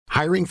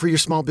Hiring for your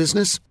small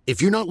business?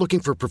 If you're not looking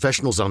for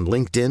professionals on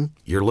LinkedIn,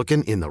 you're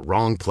looking in the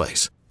wrong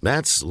place.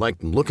 That's like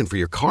looking for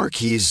your car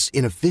keys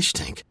in a fish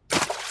tank.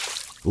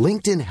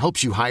 LinkedIn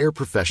helps you hire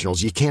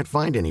professionals you can't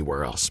find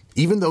anywhere else,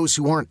 even those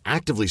who aren't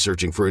actively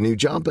searching for a new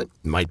job but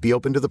might be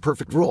open to the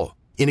perfect role.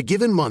 In a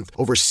given month,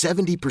 over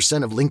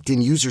 70% of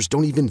LinkedIn users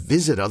don't even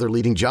visit other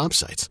leading job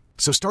sites.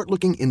 So start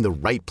looking in the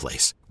right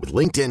place. With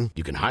LinkedIn,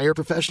 you can hire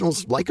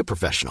professionals like a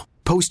professional.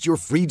 Post your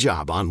free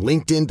job on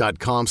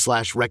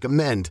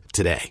linkedin.com/recommend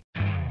today.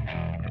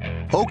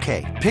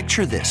 Okay,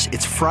 picture this.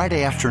 It's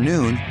Friday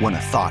afternoon when a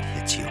thought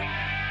hits you.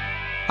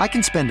 I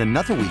can spend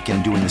another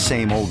weekend doing the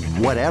same old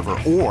whatever,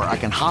 or I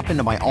can hop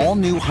into my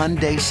all-new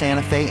Hyundai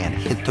Santa Fe and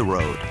hit the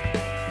road.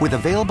 With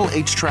available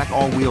H-Track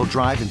all-wheel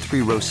drive and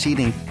 3-row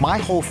seating, my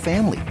whole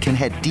family can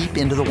head deep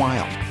into the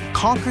wild.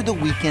 Conquer the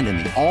weekend in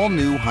the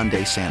all-new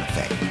Hyundai Santa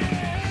Fe.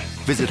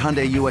 Visit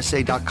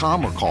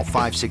HyundaiUSA.com or call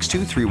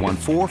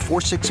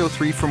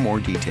 562-314-4603 for more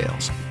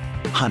details.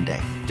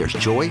 Hyundai, there's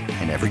joy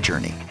in every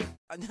journey.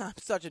 I'm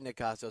such a Nick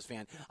Costos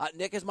fan.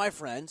 Nick is my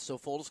friend, so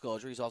full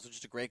disclosure, he's also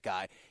just a great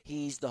guy.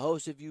 He's the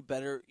host of You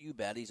Better You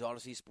Bet. He's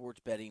Odyssey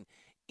Sports Betting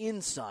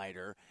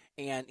Insider,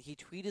 and he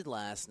tweeted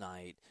last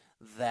night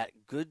that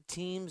good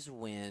teams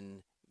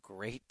win,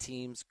 great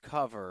teams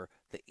cover.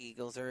 The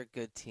Eagles are a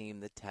good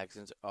team. The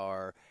Texans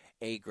are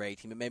a great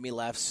team. It made me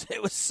laugh.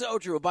 It was so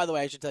true. By the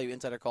way, I should tell you,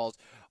 Insider Calls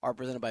are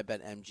presented by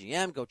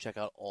BetMGM. Go check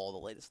out all the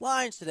latest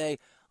lines today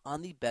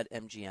on the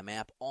BetMGM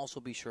app. Also,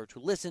 be sure to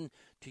listen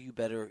to You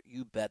Better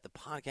You Bet, the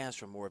podcast,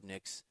 for more of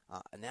Nick's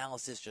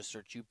analysis. Just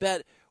search You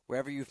Bet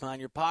wherever you find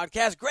your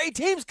podcast. Great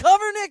teams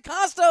cover, Nick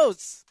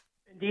Costos.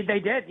 Indeed, they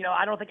did.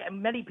 I don't think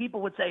many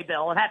people would say,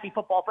 Bill, and happy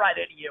Football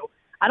Friday to you.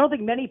 I don't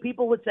think many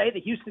people would say the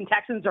Houston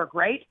Texans are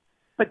great,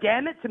 but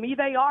damn it, to me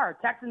they are.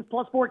 Texans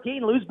plus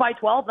 14, lose by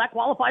 12. That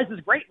qualifies as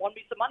great. Won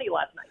me some money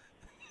last night.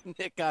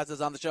 Nick Costos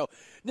on the show.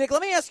 Nick,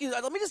 let me ask you,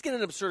 let me just get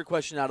an absurd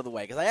question out of the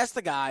way, because I asked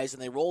the guys,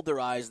 and they rolled their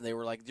eyes, and they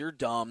were like, you're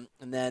dumb.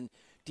 And then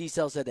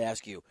D-Cell said to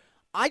ask you,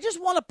 I just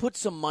want to put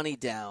some money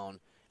down.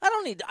 I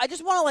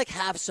just want to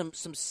have some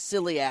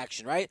silly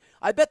action, right?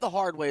 I bet the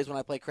hard ways when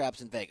I play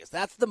craps in Vegas.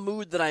 That's the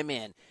mood that I'm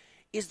in.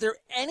 Is there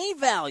any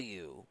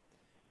value,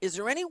 is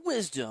there any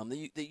wisdom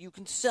that you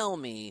can sell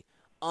me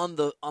on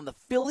the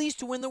Phillies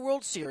to win the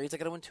World Series? I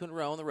got to win 2 in a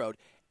row on the road,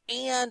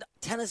 and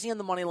Tennessee on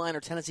the money line, or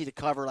Tennessee to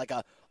cover, like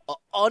a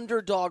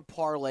underdog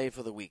parlay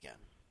for the weekend.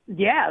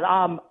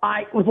 Yeah,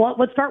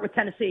 let's start with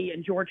Tennessee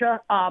and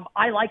Georgia.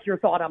 I like your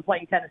thought on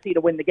playing Tennessee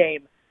to win the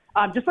game.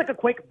 Just like a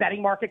quick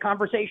betting market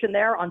conversation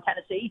there on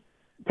Tennessee.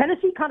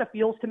 Tennessee kind of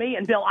feels to me,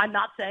 and Bill, I'm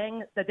not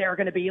saying that they're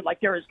going to be like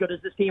they're as good as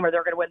this team or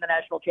they're going to win the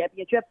national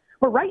championship,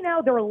 but right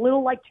now they're a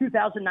little like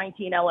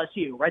 2019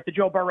 LSU, right? The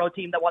Joe Burrow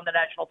team that won the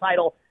national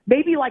title,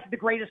 maybe like the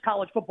greatest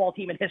college football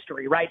team in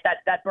history, right?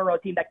 That Burrow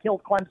team that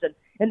killed Clemson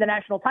in the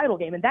national title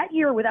game. And that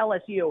year with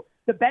LSU,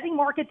 the betting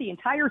market the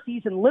entire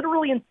season,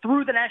 literally and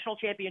through the national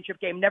championship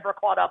game, never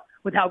caught up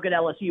with how good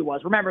LSU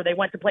was. Remember, they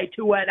went to play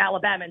Tua in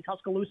Alabama in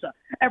Tuscaloosa.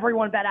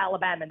 Everyone bet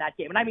Alabama in that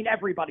game. And I mean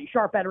everybody,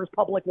 sharp bettors,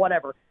 public,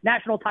 whatever.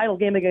 National title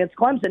game against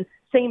Clemson,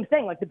 same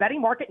thing. Like the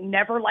betting market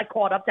never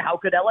caught up to how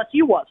good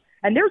LSU was.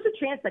 And there's a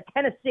chance that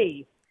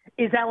Tennessee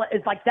is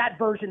like that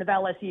version of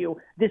LSU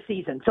this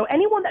season. So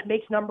anyone that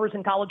makes numbers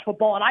in college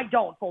football, and I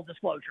don't, full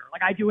disclosure,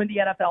 like I do in the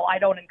NFL, I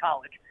don't in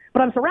college,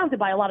 but I'm surrounded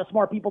by a lot of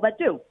smart people that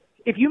do.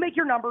 If you make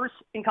your numbers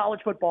in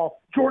college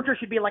football, Georgia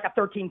should be like a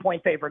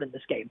 13-point favorite in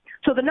this game.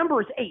 So the number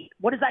is 8.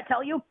 What does that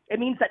tell you? It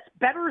means that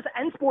bettors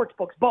and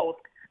sportsbooks both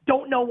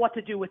don't know what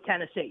to do with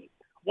Tennessee.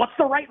 What's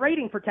the right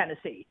rating for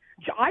Tennessee?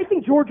 I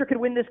think Georgia could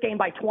win this game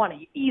by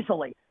 20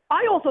 easily.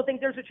 I also think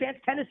there's a chance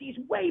Tennessee's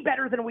way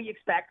better than we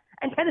expect,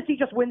 and Tennessee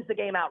just wins the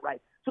game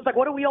outright. So it's like,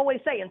 what do we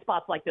always say in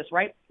spots like this,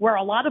 right? Where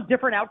a lot of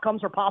different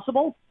outcomes are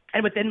possible,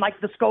 and within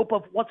the scope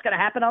of what's going to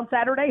happen on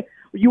Saturday,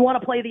 you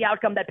want to play the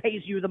outcome that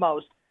pays you the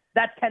most.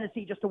 That's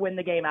Tennessee just to win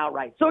the game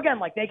outright. So again,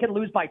 they can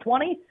lose by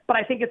 20, but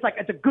I think it's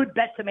a good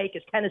bet to make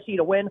is Tennessee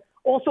to win.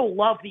 Also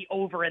love the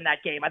over in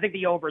that game. I think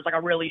the over is a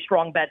really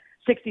strong bet,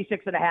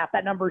 66.5.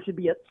 That number should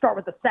be start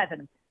with the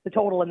 7, the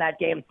total in that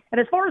game.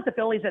 And as far as the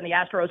Phillies and the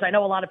Astros, I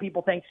know a lot of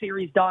people think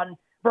series done.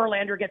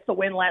 Verlander gets the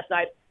win last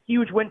night.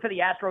 Huge win for the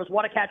Astros.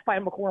 What a catch by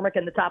McCormick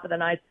in the top of the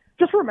ninth.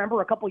 Just remember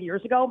a couple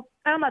years ago,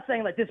 and I'm not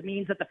saying that this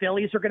means that the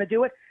Phillies are going to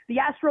do it. The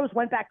Astros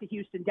went back to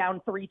Houston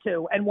down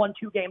 3-2 and won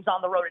 2 games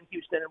on the road in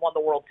Houston and won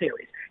the World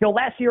Series.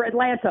 Last year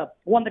Atlanta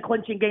won the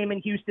clinching game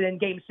in Houston in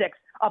Game 6,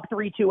 up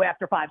 3-2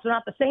 after 5. So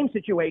not the same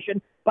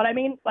situation, but I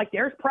mean,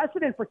 there's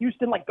precedent for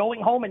Houston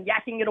going home and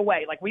yakking it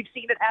away. We've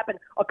seen it happen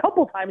a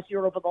couple times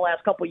here over the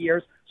last couple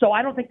years. So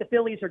I don't think the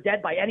Phillies are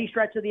dead by any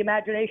stretch of the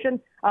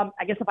imagination.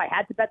 I guess if I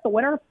had to bet the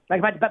winner, if I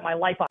had to bet my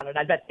life on it,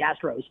 I'd bet the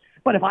Astros.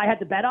 But if I had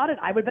to bet on it,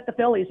 I would bet the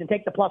Phillies and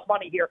take the plus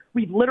money here.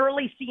 We've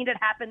literally seen it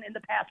happen in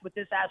the past with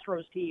this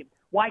Astros team.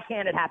 Why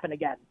can't it happen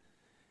again?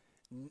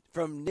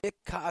 From Nick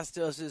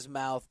Costos'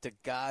 mouth to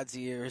God's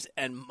ears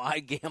and my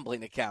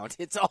gambling account.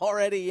 It's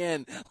already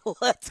in.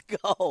 Let's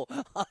go.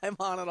 I'm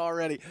on it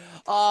already.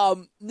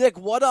 Nick,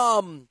 what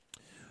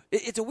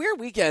It's a weird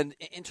weekend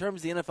in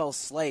terms of the NFL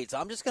slate, so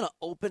I'm just going to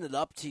open it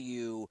up to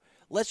you.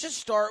 Let's just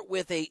start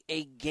with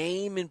a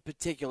game in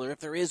particular, if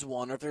there is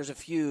one, or if there's a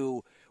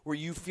few, where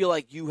you feel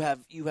like you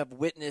have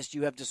witnessed,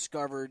 you have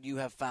discovered, you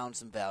have found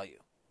some value.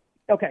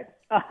 Okay.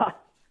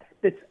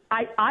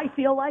 I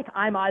feel like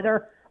I'm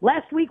either –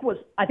 last week was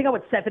 – I think I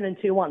went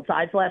 7-2 on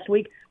sides last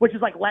week, which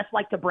is like less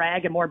like to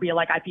brag and more be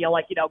like I feel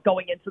like,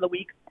 going into the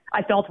week,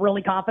 I felt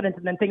really confident,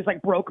 and then things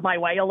like broke my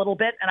way a little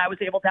bit, and I was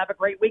able to have a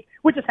great week,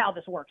 which is how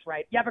this works,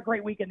 right? You have a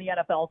great week in the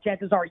NFL.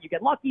 Chances are you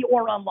get lucky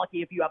or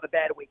unlucky if you have a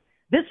bad week.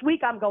 This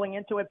week I'm going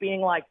into it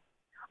being like,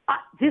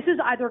 this is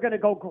either going to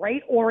go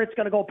great or it's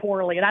going to go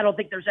poorly, and I don't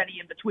think there's any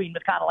in between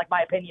with kind of like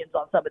my opinions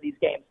on some of these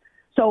games.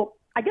 So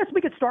I guess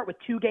we could start with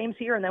 2 games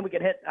here, and then we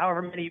could hit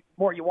however many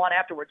more you want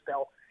afterwards,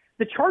 Bill.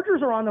 The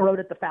Chargers are on the road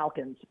at the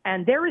Falcons,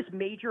 and there is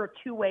major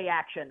two-way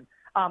action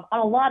on a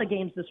lot of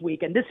games this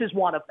week, and this is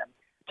one of them.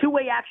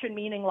 Two-way action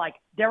meaning like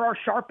there are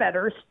sharp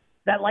bettors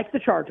that like the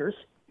Chargers.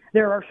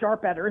 There are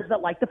sharp bettors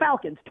that like the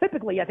Falcons.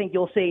 Typically, I think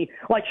you'll see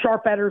like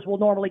sharp bettors will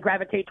normally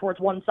gravitate towards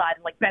one side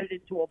and like bet it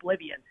into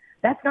oblivion.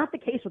 That's not the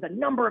case with a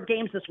number of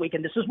games this week,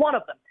 and this is one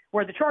of them,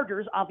 where the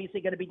Chargers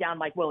obviously going to be down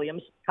Mike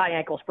Williams, high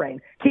ankle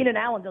sprain. Keenan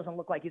Allen doesn't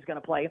look like he's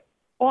going to play.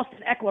 Austin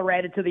Eckler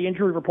added to the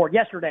injury report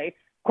yesterday.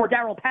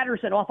 Cordarrelle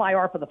Patterson off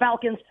IR for the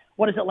Falcons.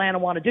 What does Atlanta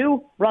want to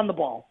do? Run the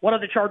ball. What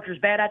are the Chargers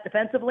bad at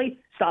defensively?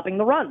 Stopping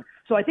the run.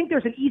 So I think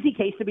there's an easy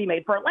case to be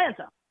made for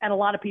Atlanta, and a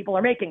lot of people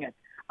are making it.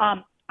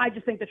 I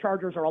just think the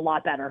Chargers are a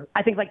lot better.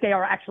 I think like they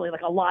are actually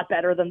like a lot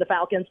better than the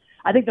Falcons.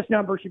 I think this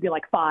number should be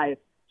like 5.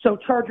 So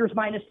Chargers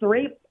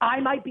 -3. I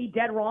might be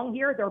dead wrong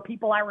here. There are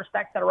people I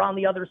respect that are on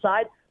the other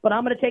side, but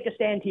I'm going to take a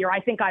stand here. I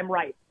think I'm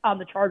right on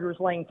the Chargers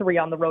laying 3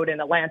 on the road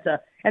in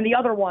Atlanta. And the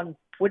other one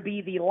would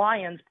be the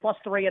Lions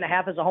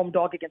 +3.5 as a home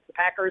dog against the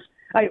Packers.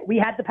 We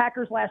had the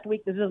Packers last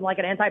week. This isn't like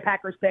an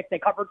anti-Packers pick. They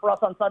covered for us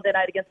on Sunday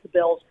night against the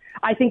Bills.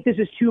 I think this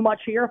is too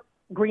much here.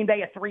 Green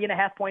Bay a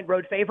 3.5-point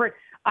road favorite.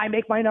 I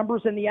make my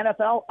numbers in the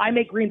NFL. I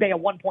make Green Bay a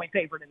 1-point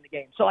favorite in the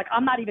game. So like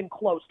I'm not even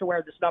close to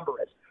where this number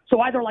is.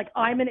 So either like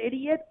I'm an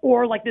idiot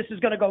or like this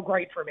is going to go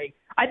great for me.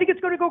 I think it's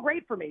going to go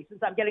great for me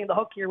since I'm getting the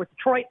hook here with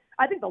Detroit.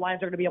 I think the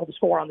Lions are going to be able to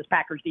score on this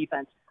Packers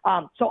defense.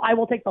 So I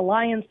will take the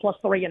Lions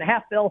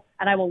 +3.5, Bill,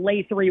 and I will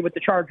lay 3 with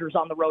the Chargers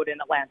on the road in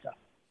Atlanta.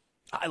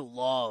 I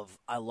love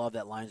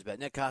that Lions bet.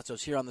 Nick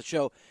Kostos here on the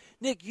show.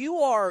 Nick,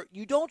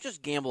 you don't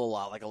just gamble a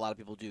lot like a lot of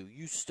people do.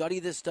 You study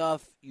this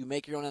stuff. You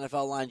make your own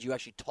NFL lines. You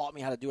actually taught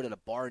me how to do it at a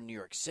bar in New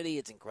York City.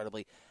 It's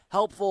incredibly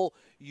helpful.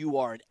 You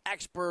are an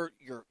expert.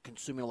 You're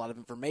consuming a lot of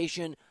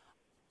information.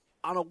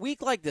 On a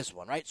week like this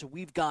one, right? So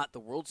we've got the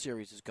World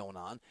Series is going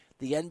on.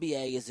 The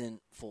NBA is in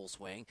full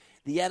swing.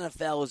 The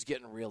NFL is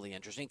getting really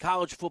interesting.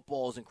 College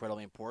football is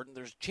incredibly important.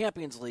 There's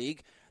Champions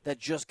League that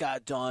just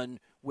got done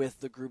with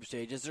the group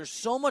stages. There's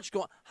so much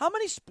going. How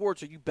many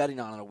sports are you betting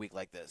on a week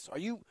like this? Are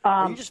you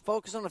just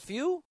focused on a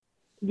few?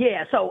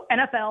 Yeah, so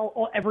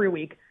NFL every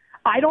week.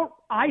 I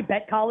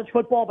bet college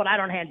football, but I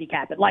don't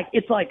handicap it.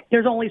 It's like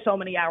there's only so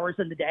many hours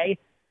in the day.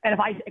 And if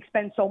I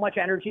expend so much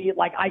energy,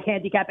 like I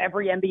handicap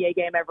every NBA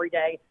game every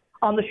day.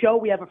 On the show,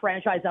 we have a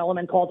franchise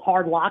element called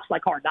Hard Locks,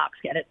 like Hard Knocks,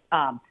 get it?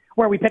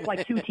 Where we pick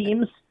like 2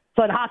 teams.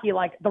 So in hockey,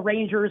 like the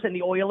Rangers and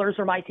the Oilers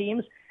are my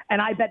teams.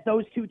 And I bet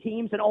those 2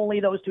 teams and only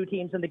those 2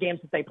 teams in the games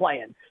that they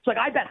play in. So like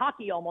I bet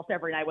hockey almost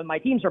every night when my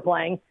teams are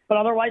playing, but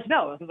otherwise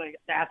no. There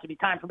has to be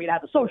time for me to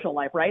have a social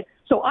life, right?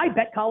 So I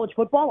bet college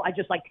football. I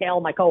just like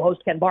tail my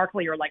co-host Ken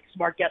Barkley or like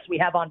smart guests we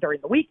have on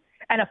during the week.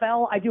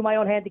 NFL, I do my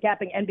own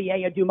handicapping.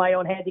 NBA, I do my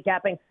own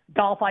handicapping.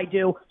 Golf, I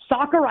do.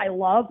 Soccer, I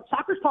love.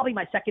 Soccer's probably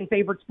my second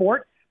favorite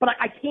sport, but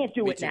I can't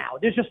do it now.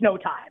 There's just no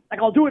time.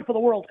 Like I'll do it for the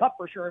World Cup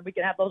for sure, and we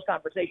can have those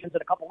conversations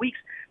in a couple weeks.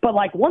 But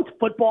like once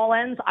football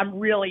ends, I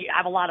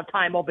have a lot of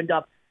time opened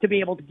up to be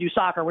able to do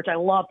soccer, which I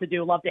love to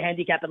do, love to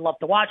handicap, and love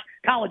to watch.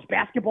 College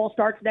basketball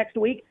starts next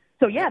week.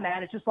 So yeah,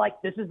 man, it's just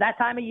like this is that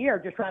time of year,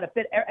 just trying to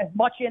fit as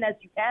much in as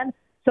you can.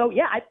 So,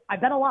 yeah, I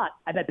bet a lot.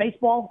 I bet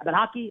baseball, I bet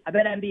hockey, I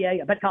bet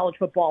NBA, I bet college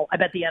football, I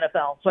bet the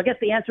NFL. So I guess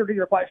the answer to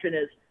your question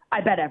is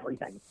I bet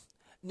everything.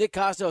 Nick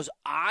Kostos,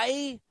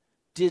 I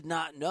did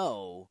not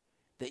know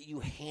that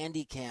you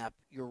handicap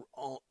your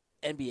own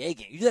NBA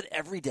game. You do that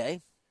every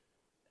day?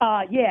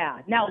 Yeah.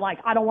 Now, like,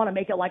 I don't want to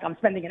make it like I'm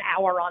spending an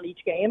hour on each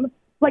game.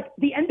 Like,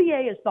 the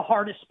NBA is the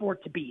hardest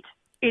sport to beat.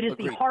 It is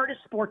the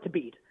hardest sport to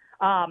beat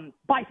by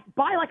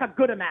like a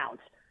good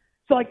amount.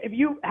 So, like, if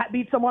you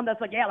beat someone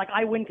that's like, yeah, like,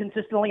 I win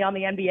consistently on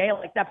the NBA,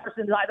 like, that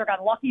person either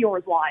got lucky or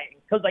is lying.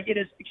 Because, like, it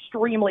is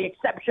extremely,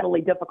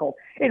 exceptionally difficult.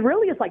 It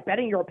really is like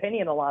betting your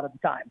opinion a lot of the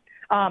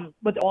time.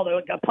 But all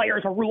the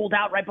players are ruled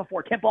out right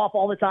before tip-off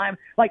all the time.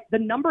 Like, the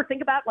number,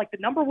 think about, like, the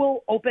number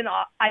will open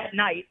at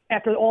night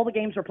after all the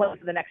games are played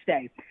for the next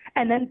day.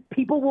 And then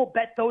people will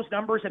bet those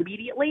numbers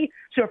immediately.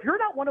 So if you're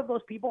not one of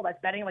those people that's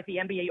betting, like, the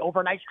NBA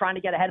overnights trying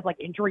to get ahead of, like,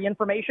 injury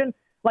information,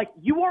 like,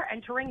 you are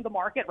entering the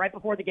market right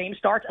before the game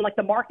starts. And, like,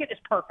 the market is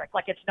perfect.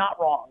 Like, it's not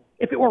wrong.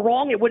 If it were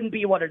wrong, it wouldn't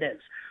be what it is.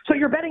 So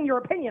you're betting your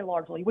opinion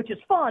largely, which is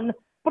fun,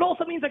 but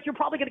also means that you're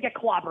probably going to get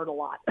clobbered a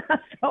lot.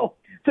 So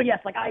yes,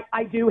 like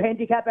I do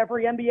handicap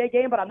every NBA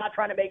game, but I'm not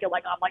trying to make it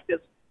like I'm like this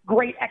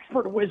great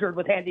expert wizard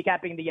with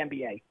handicapping the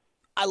NBA.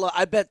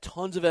 I bet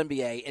tons of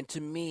NBA, and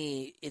to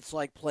me, it's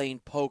like playing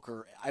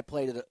poker. I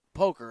played at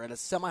poker at a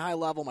semi-high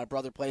level. My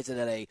brother plays it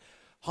at a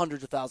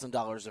hundreds of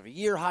 $1,000s of a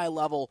year high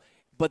level.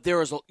 But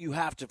you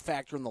have to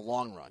factor in the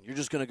long run. You're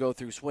just going to go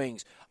through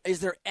swings.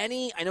 Is there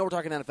any? I know we're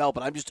talking NFL,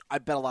 but I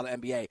bet a lot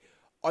of NBA.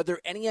 Are there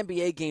any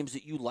NBA games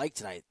that you like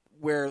tonight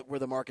where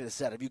the market is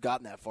set? Have you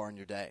gotten that far in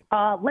your day?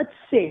 Let's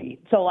see.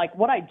 So, like,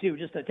 what I do,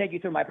 just to take you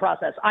through my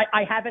process,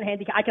 I haven't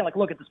handicapped. I can, like,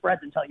 look at the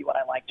spreads and tell you what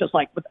I like, just,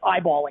 like, with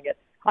eyeballing it.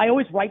 I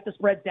always write the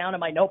spreads down in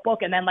my notebook,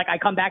 and then, like, I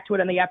come back to it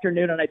in the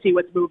afternoon, and I see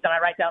what's moved, and I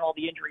write down all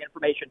the injury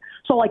information.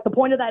 So, like, the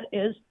point of that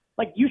is,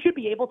 like, you should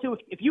be able to,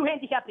 if you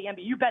handicap the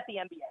NBA, you bet the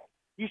NBA.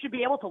 You should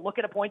be able to look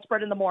at a point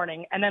spread in the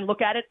morning and then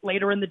look at it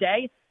later in the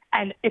day.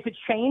 And if it's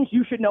changed,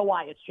 you should know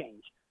why it's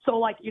changed. So,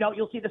 like,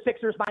 you'll see the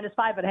Sixers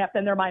 -5.5,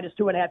 then they're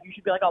 -2.5. You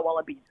should be like, oh,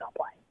 well, Embiid's not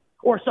playing.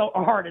 Or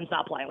Harden's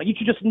not playing. Like, you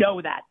should just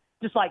know that.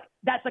 Just like,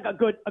 that's like a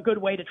good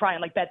way to try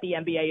and like bet the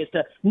NBA is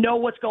to know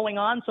what's going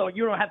on. So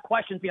you don't have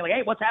questions being like,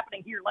 hey, what's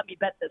happening here? Let me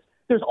bet this.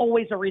 There's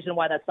always a reason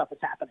why that stuff is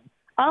happening.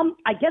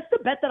 I guess the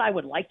bet that I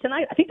would like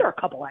tonight, I think there are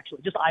a couple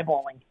actually, just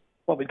eyeballing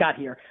what we've got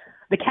here.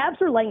 The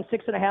Cavs are laying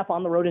 6.5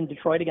 on the road in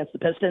Detroit against the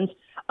Pistons.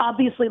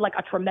 Obviously, like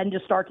a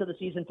tremendous start to the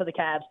season for the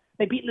Cavs.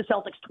 They've beaten the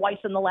Celtics twice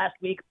in the last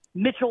week.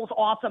 Mitchell's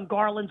awesome.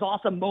 Garland's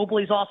awesome.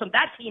 Mobley's awesome.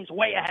 That team's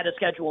way ahead of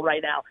schedule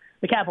right now,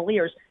 the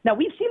Cavaliers. Now,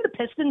 we've seen the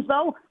Pistons,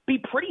 though, be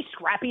pretty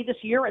scrappy this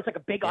year as like a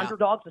big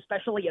underdogs,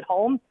 especially at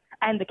home.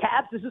 And the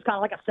Cavs, this is kind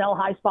of like a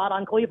sell-high spot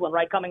on Cleveland,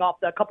 right, coming off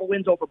the couple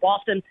wins over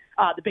Boston,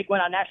 the big win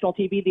on national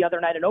TV the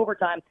other night in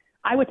overtime.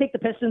 I would take the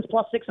Pistons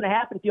plus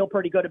 6.5 and feel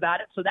pretty good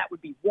about it. So that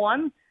would be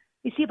one.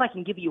 Let me see if I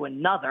can give you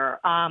another.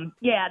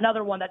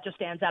 Another one that just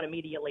stands out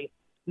immediately.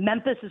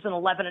 Memphis is an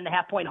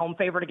 11.5-point home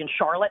favorite against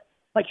Charlotte.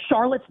 Like,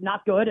 Charlotte's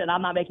not good, and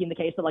I'm not making the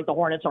case that, like, the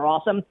Hornets are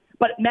awesome.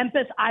 But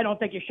Memphis, I don't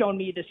think has shown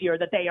me this year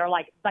that they are,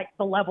 like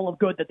the level of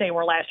good that they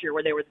were last year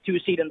where they were the 2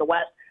 seed in the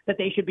West, that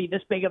they should be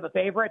this big of a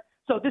favorite.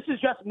 So this is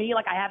just me.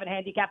 Like, I haven't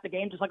handicapped the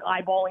game, just, like,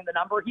 eyeballing the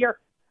number here.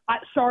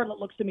 Charlotte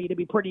looks to me to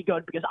be pretty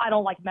good because I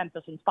don't like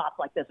Memphis in spots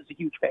like this as a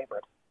huge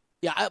favorite.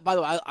 Yeah, by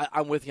the way,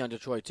 I'm with you on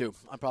Detroit, too.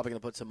 I'm probably going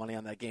to put some money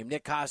on that game.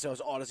 Nick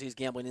Kostos, Odyssey's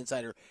Gambling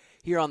Insider,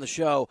 here on the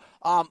show.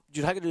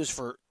 Dude, I could do this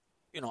for,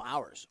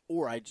 hours,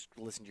 or I just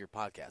listen to your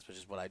podcast, which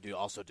is what I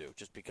also do,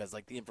 just because,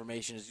 like, the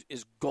information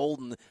is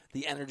golden,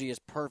 the energy is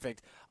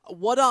perfect.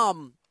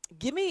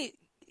 Give me,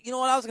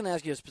 I was going to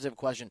ask you a specific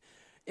question.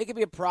 It could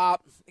be a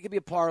prop. It could be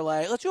a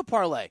parlay. Let's do a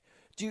parlay.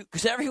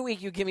 Because every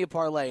week you give me a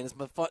parlay, and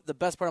it's the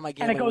best part of my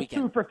gambling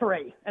weekend. And it goes 2 for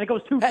 3. And it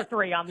goes 2 for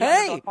 3 on the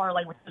underdog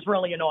parlay, which is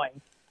really annoying.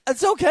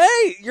 It's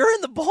okay. You're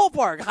in the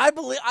ballpark.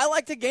 I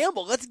like to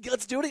gamble. Let's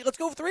do it. Let's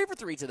go 3 for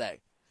 3 today.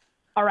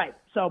 All right.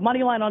 So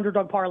moneyline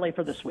underdog parlay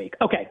for this week.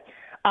 Okay.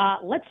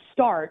 Let's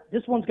start.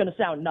 This one's going to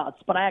sound nuts,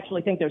 but I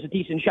actually think there's a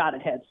decent shot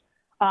at heads.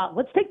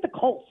 Let's take the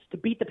Colts to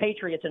beat the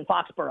Patriots in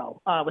Foxborough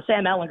with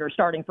Sam Ehlinger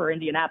starting for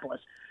Indianapolis.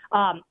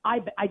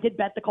 I did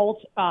bet the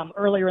Colts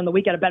earlier in the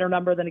week at a better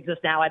number than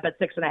exists now. I bet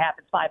 6.5.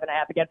 It's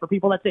 5.5. Again, for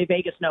people that say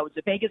Vegas knows.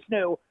 If Vegas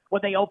knew,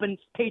 would they open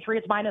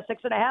Patriots minus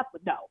 6.5?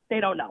 No,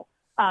 they don't know.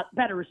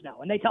 Bettors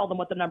know, and they tell them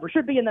what the number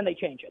should be, and then they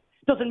change it.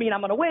 Doesn't mean I'm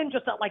going to win,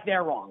 just not like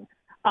they're wrong.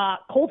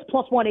 Colts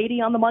plus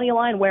 180 on the money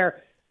line,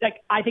 where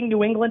I think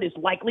New England is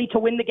likely to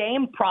win the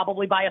game,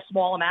 probably by a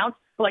small amount.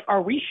 But,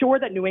 are we sure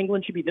that New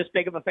England should be this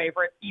big of a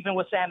favorite, even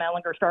with Sam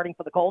Ehlinger starting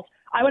for the Colts?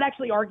 I would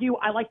actually argue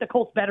I like the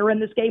Colts better in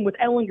this game with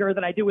Ehlinger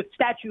than I do with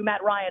statue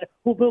Matt Ryan,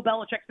 who Bill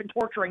Belichick's been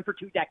torturing for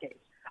 2 decades.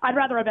 I'd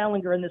rather have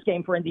Ehlinger in this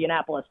game for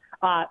Indianapolis.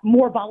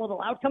 More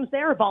volatile outcomes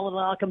there. Volatile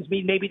outcomes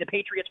mean maybe the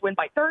Patriots win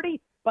by 30,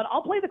 but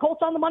I'll play the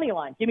Colts on the money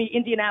line. Give me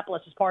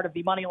Indianapolis as part of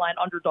the money line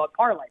underdog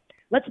parlay.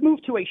 Let's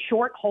move to a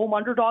short home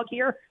underdog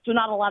here. So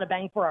not a lot of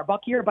bang for our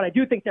buck here, but I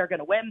do think they're going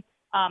to win.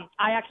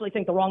 I actually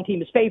think the wrong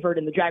team is favored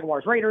in the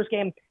Jaguars-Raiders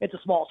game. It's a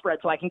small spread,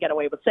 so I can get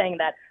away with saying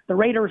that. The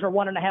Raiders are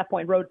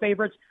 1.5-point road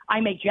favorites. I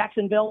make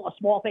Jacksonville a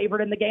small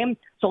favorite in the game.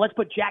 So let's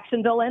put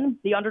Jacksonville in,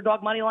 the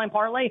underdog money line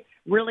parlay.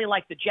 Really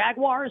like the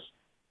Jaguars.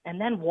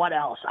 And then what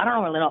else? I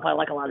don't really know if I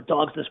like a lot of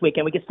dogs this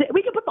weekend. We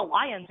could put the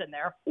Lions in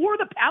there. Or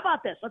how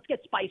about this? Let's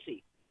get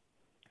spicy.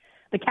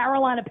 The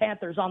Carolina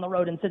Panthers on the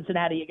road in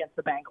Cincinnati against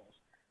the Bengals.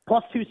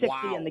 Plus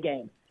 260 in the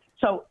game.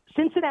 So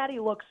Cincinnati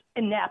looks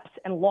inept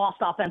and lost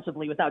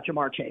offensively without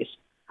Jamar Chase.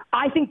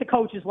 I think the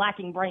coach is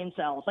lacking brain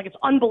cells. Like, it's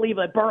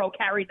unbelievable that Burrow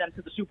carried them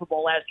to the Super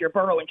Bowl last year.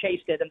 Burrow and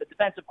Chase did, and the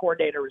defensive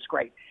coordinator is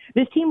great.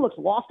 This team looks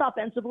lost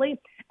offensively,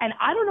 and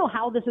I don't know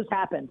how this has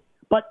happened,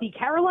 but the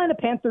Carolina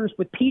Panthers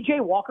with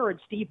P.J. Walker and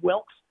Steve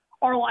Wilks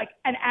are like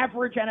an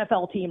average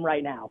NFL team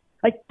right now.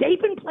 Like,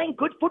 they've been playing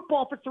good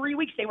football for 3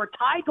 weeks. They were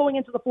tied going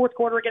into the fourth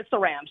quarter against the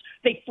Rams.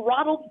 They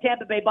throttled the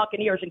Tampa Bay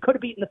Buccaneers and could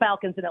have beaten the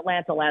Falcons in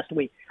Atlanta last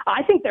week.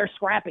 I think they're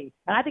scrappy,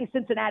 and I think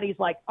Cincinnati's,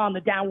 like, on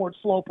the downward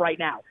slope right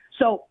now.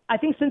 So I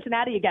think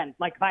Cincinnati, again,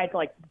 like, if I had to,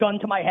 like, gun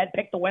to my head,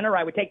 pick the winner,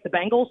 I would take the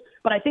Bengals.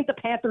 But I think the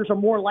Panthers are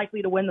more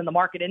likely to win than the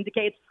market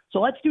indicates. So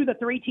let's do the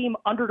 3-team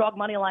underdog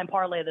moneyline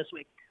parlay this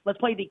week. Let's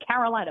play the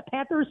Carolina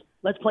Panthers.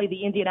 Let's play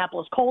the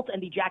Indianapolis Colts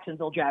and the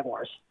Jacksonville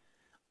Jaguars.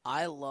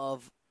 I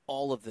love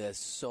all of this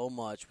so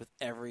much with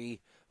every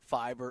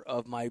fiber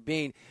of my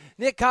being.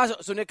 Nick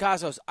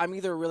Kostos, I'm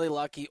either really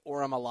lucky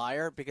or I'm a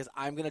liar, because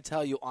I'm going to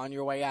tell you on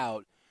your way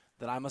out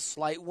that I'm a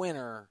slight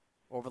winner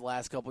over the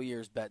last couple of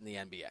years betting the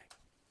NBA.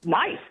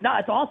 Nice. No,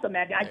 it's awesome,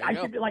 man. I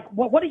should be like,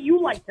 what do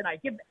you like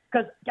tonight?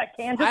 Because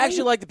Kansas. I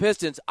actually like the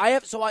Pistons. I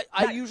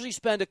usually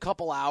spend a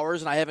couple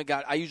hours, and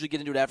I usually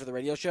get into it after the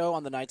radio show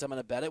on the nights I'm going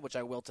to bet it, which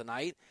I will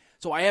tonight.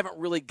 So I haven't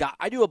really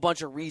I do a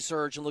bunch of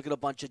research and look at a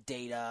bunch of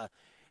data.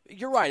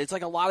 You're right. It's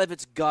like a lot of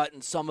it's gut,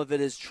 and some of it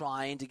is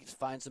trying to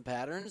find some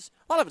patterns.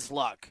 A lot of it's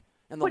luck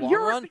in the long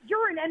run.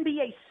 You're an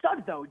NBA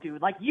stud, though,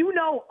 dude. Like, you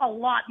know a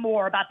lot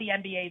more about the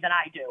NBA than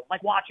I do,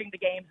 like watching the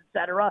games, et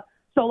cetera.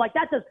 So, like,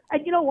 that does –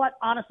 and you know what?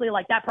 Honestly,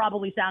 like, that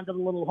probably sounded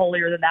a little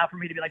holier than thou for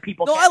me to be like,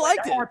 people – No, I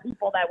liked it. There are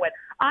people that win.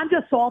 I'm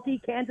just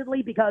salty,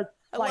 candidly, because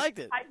 – I liked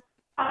it.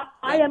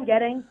 I am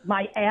getting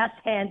my ass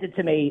handed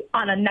to me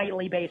on a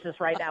nightly basis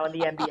right now in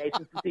the NBA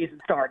since the season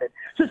started.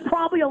 So it's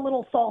probably a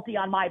little salty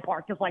on my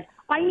part because, like,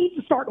 I need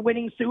to start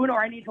winning soon, or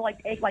I need to,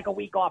 like, take, like, a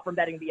week off from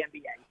betting the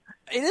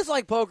NBA. It is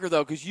like poker,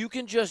 though, because you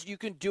can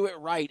do it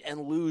right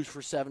and lose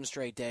for 7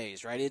 straight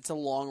days, right? It's a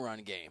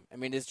long-run game. I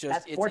mean, it's just –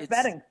 That's sports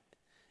betting.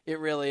 It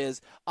really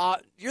is.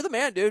 You're the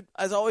man, dude.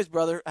 As always,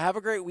 brother. Have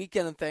a great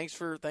weekend, and thanks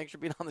for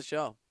being on the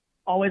show.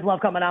 Always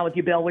love coming on with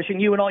you, Bill. Wishing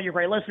you and all your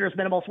great listeners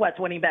minimal sweats,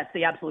 winning bets,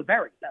 the absolute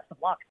very best of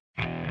luck.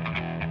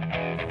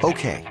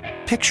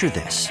 Okay, picture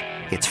this.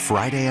 It's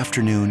Friday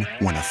afternoon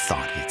when a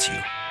thought hits you.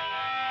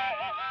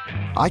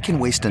 I can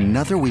waste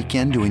another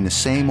weekend doing the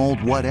same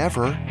old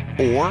whatever,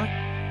 or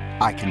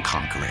I can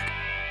conquer it.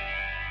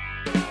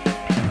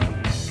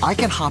 I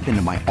can hop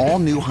into my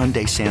all-new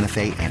Hyundai Santa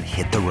Fe and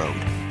hit the road.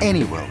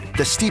 Any road.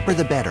 The steeper,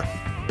 the better.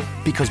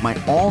 Because my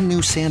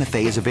all-new Santa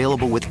Fe is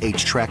available with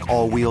H-Track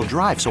all-wheel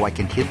drive, so I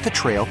can hit the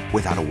trail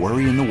without a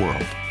worry in the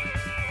world.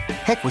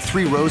 Heck, with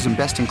 3 rows and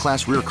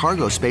best-in-class rear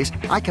cargo space,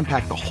 I can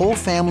pack the whole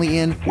family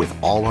in with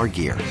all our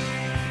gear.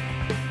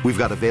 We've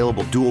got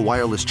available dual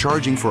wireless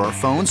charging for our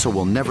phones, so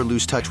we'll never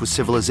lose touch with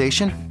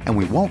civilization, and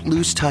we won't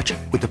lose touch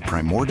with the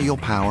primordial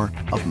power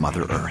of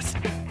Mother Earth.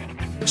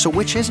 So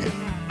which is it?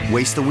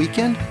 Waste the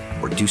weekend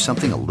or do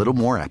something a little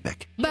more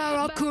epic?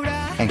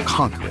 And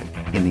conquer it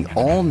in the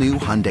all-new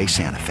Hyundai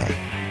Santa Fe.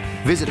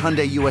 Visit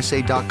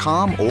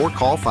HyundaiUSA.com or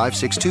call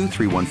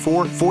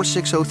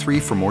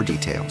 562-314-4603 for more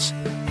details.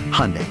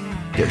 Hyundai,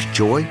 there's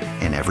joy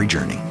in every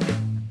journey.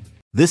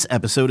 This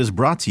episode is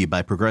brought to you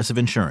by Progressive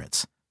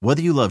Insurance.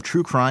 Whether you love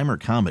true crime or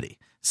comedy,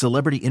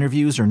 celebrity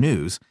interviews or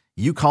news,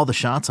 you call the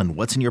shots on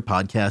what's in your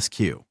podcast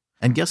queue.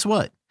 And guess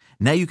what?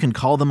 Now you can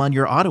call them on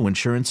your auto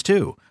insurance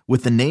too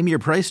with the Name Your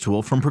Price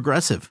tool from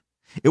Progressive.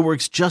 It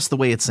works just the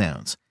way it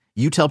sounds.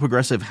 You tell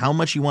Progressive how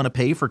much you want to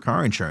pay for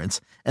car insurance,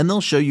 and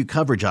they'll show you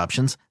coverage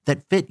options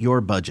that fit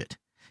your budget.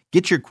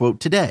 Get your quote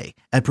today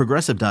at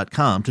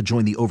Progressive.com to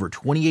join the over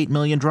 28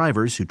 million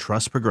drivers who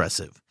trust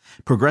Progressive.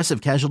 Progressive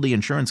Casualty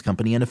Insurance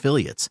Company and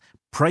Affiliates.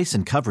 Price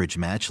and coverage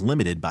match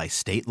limited by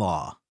state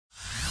law.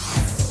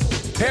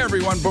 Hey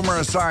everyone, Boomer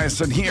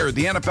Esiason here.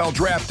 The NFL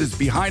Draft is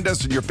behind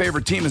us and your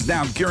favorite team is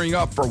now gearing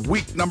up for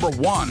week number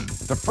 1.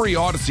 The free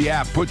Odyssey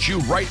app puts you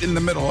right in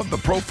the middle of the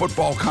pro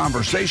football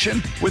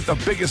conversation with the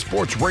biggest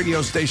sports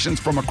radio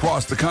stations from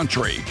across the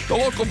country. The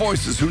local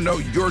voices who know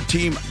your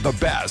team the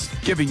best,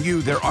 giving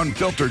you their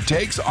unfiltered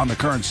takes on the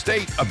current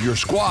state of your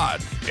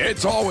squad.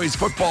 It's always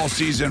football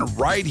season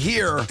right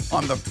here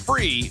on the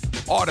free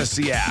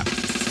Odyssey app.